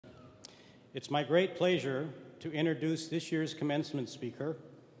It's my great pleasure to introduce this year's commencement speaker,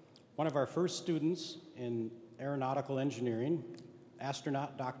 one of our first students in aeronautical engineering,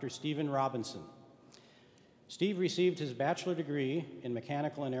 astronaut Dr. Stephen Robinson. Steve received his bachelor degree in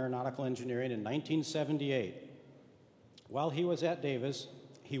mechanical and aeronautical engineering in 1978. While he was at Davis,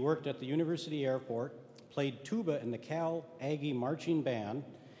 he worked at the University Airport, played tuba in the Cal Aggie Marching Band,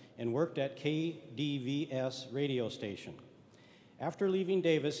 and worked at KDVS radio station. After leaving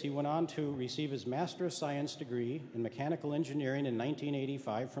Davis, he went on to receive his Master of Science degree in mechanical engineering in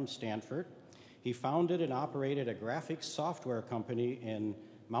 1985 from Stanford. He founded and operated a graphics software company in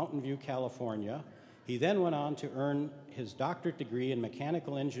Mountain View, California. He then went on to earn his doctorate degree in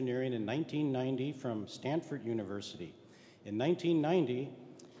mechanical engineering in 1990 from Stanford University. In 1990,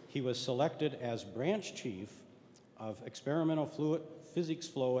 he was selected as branch chief of experimental fluid physics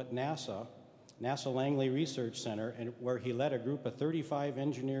flow at NASA Langley Research Center, where he led a group of 35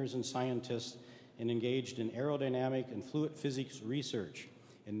 engineers and scientists and engaged in aerodynamic and fluid physics research.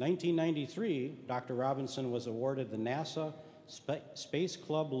 In 1993, Dr. Robinson was awarded the NASA Space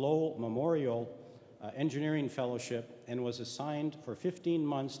Club Lowell Memorial Engineering Fellowship and was assigned for 15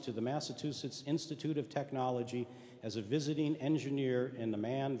 months to the Massachusetts Institute of Technology as a visiting engineer in the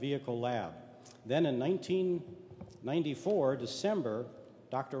Manned Vehicle Lab. Then in 1994, December,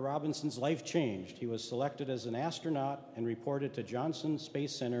 Dr. Robinson's life changed. He was selected as an astronaut and reported to Johnson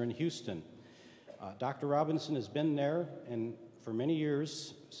Space Center in Houston. Dr. Robinson has been there and for many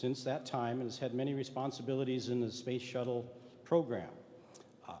years since that time and has had many responsibilities in the Space Shuttle program.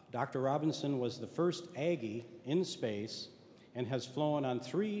 Dr. Robinson was the first Aggie in space and has flown on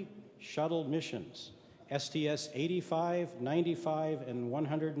 3 shuttle missions, STS-85, 95, and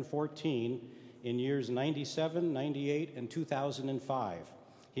 114 in years 97, 98, and 2005.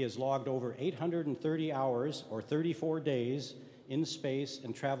 He has logged over 830 hours, or 34 days, in space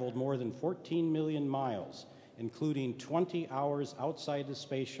and traveled more than 14 million miles, including 20 hours outside the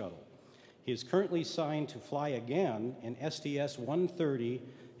space shuttle. He is currently signed to fly again in STS-130,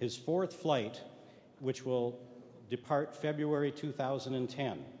 his 4th flight, which will depart February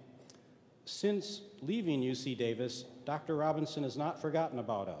 2010. Since leaving UC Davis, Dr. Robinson has not forgotten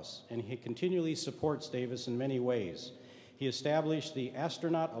about us, and he continually supports Davis in many ways. He established the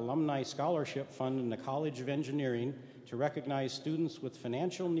Astronaut Alumni Scholarship Fund in the College of Engineering to recognize students with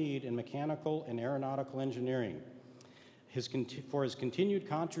financial need in mechanical and aeronautical engineering. For his continued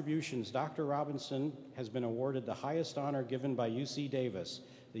contributions, Dr. Robinson has been awarded the highest honor given by UC Davis,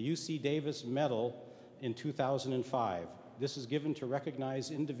 the UC Davis Medal in 2005. This is given to recognize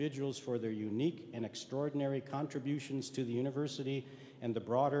individuals for their unique and extraordinary contributions to the university and the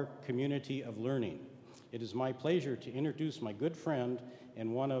broader community of learning. It is my pleasure to introduce my good friend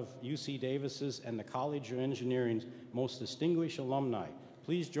and one of UC Davis's and the College of Engineering's most distinguished alumni.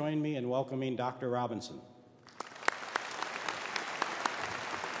 Please join me in welcoming Dr. Robinson.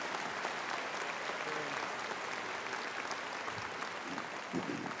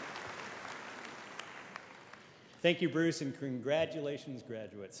 Thank you, Bruce, and congratulations,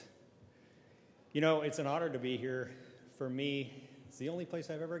 graduates. You know, it's an honor to be here. For me, it's the only place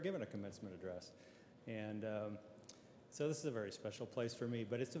I've ever given a commencement address. And so this is a very special place for me,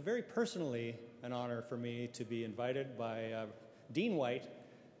 but it's a very personally an honor for me to be invited by Dean White,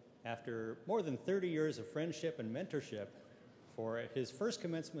 after more than 30 years of friendship and mentorship, for his first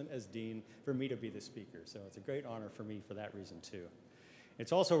commencement as dean, for me to be the speaker. So it's a great honor for me for that reason, too.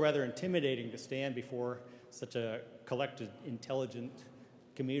 It's also rather intimidating to stand before such a collected, intelligent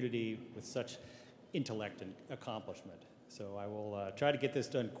community with such intellect and accomplishment. So I will try to get this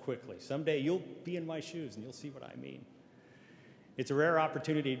done quickly. Someday you'll be in my shoes and you'll see what I mean. It's a rare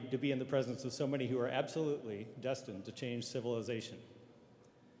opportunity to be in the presence of so many who are absolutely destined to change civilization.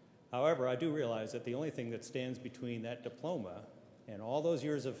 However, I do realize that the only thing that stands between that diploma and all those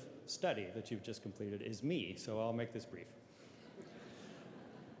years of study that you've just completed is me, so I'll make this brief.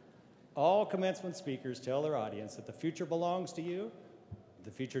 All commencement speakers tell their audience that the future belongs to you,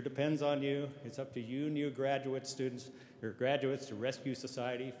 the future depends on you. It's up to you, new graduate students, or graduates, to rescue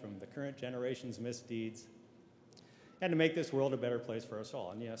society from the current generation's misdeeds and to make this world a better place for us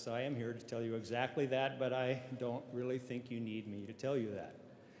all. And yes, I am here to tell you exactly that, but I don't really think you need me to tell you that.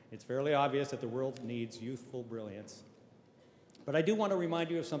 It's fairly obvious that the world needs youthful brilliance. But I do want to remind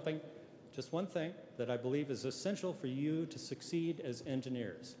you of something, just one thing, that I believe is essential for you to succeed as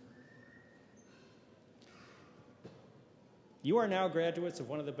engineers. You are now graduates of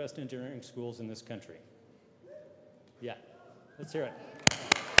one of the best engineering schools in this country. Yeah, let's hear it.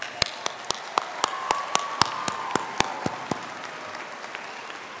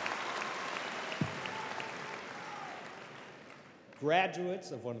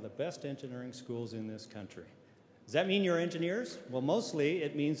 graduates of one of the best engineering schools in this country. Does that mean you're engineers? Well, mostly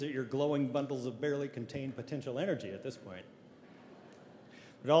it means that you're glowing bundles of barely contained potential energy at this point.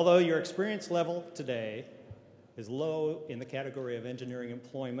 But although your experience level today is low in the category of engineering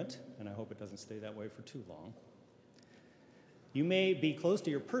employment, and I hope it doesn't stay that way for too long, you may be close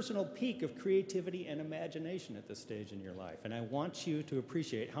to your personal peak of creativity and imagination at this stage in your life, and I want you to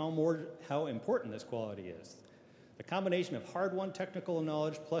appreciate how important this quality is. The combination of hard-won technical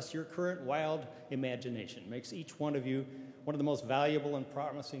knowledge plus your current wild imagination makes each one of you one of the most valuable and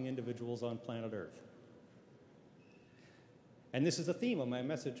promising individuals on planet Earth. And this is the theme of my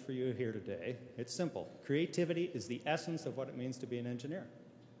message for you here today. It's simple. Creativity is the essence of what it means to be an engineer.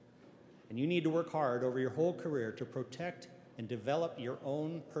 And you need to work hard over your whole career to protect and develop your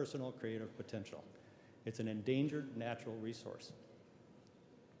own personal creative potential. It's an endangered natural resource.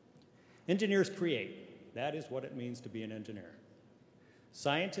 Engineers create. That is what it means to be an engineer.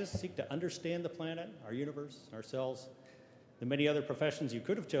 Scientists seek to understand the planet, our universe, ourselves. The many other professions you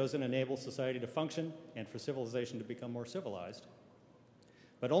could have chosen enable society to function and for civilization to become more civilized.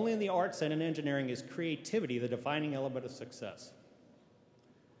 But only in the arts and in engineering is creativity the defining element of success.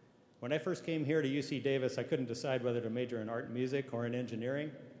 When I first came here to UC Davis, I couldn't decide whether to major in art and music or in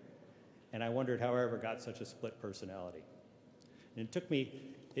engineering, and I wondered how I ever got such a split personality. And it took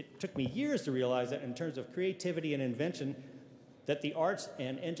me years to realize that in terms of creativity and invention, that the arts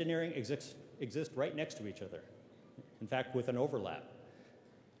and engineering exist right next to each other. In fact, with an overlap.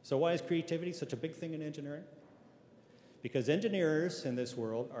 So why is creativity such a big thing in engineering? Because engineers in this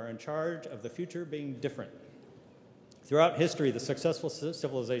world are in charge of the future being different. Throughout history, the successful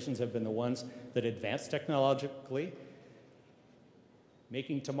civilizations have been the ones that advance technologically.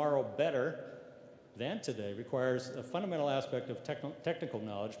 Making tomorrow better than today requires a fundamental aspect of technical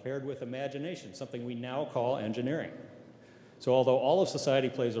knowledge paired with imagination, something we now call engineering. So although all of society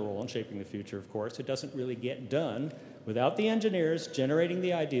plays a role in shaping the future, of course, it doesn't really get done without the engineers generating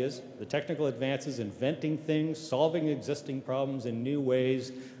the ideas, the technical advances, inventing things, solving existing problems in new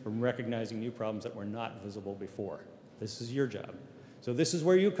ways, or recognizing new problems that were not visible before. This is your job. So this is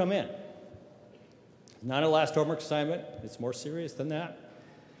where you come in. Not a last homework assignment. It's more serious than that.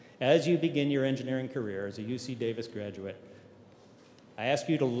 As you begin your engineering career as a UC Davis graduate, I ask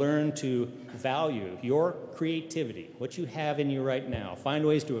you to learn to value your creativity, what you have in you right now. Find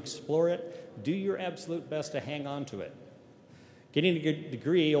ways to explore it. Do your absolute best to hang on to it. Getting a good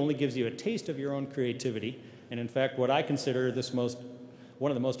degree only gives you a taste of your own creativity, and in fact, what I consider one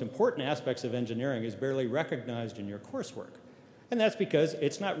of the most important aspects of engineering is barely recognized in your coursework. And that's because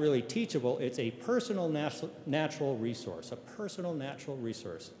it's not really teachable. It's a personal natural resource,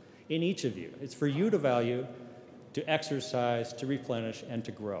 in each of you. It's for you to value, to exercise, to replenish, and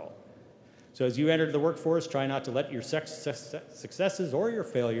to grow. So as you enter the workforce, try not to let your successes or your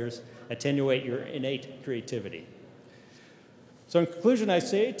failures attenuate your innate creativity. So in conclusion, I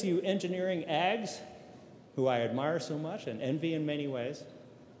say to you engineering ags, who I admire so much and envy in many ways,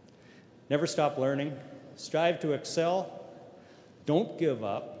 never stop learning, strive to excel, don't give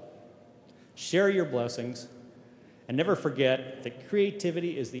up, share your blessings, and never forget that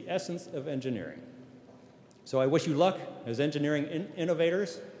creativity is the essence of engineering. So I wish you luck as engineering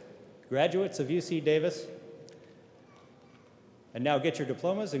innovators, graduates of UC Davis, and now get your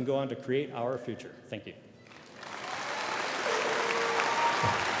diplomas and go on to create our future. Thank you.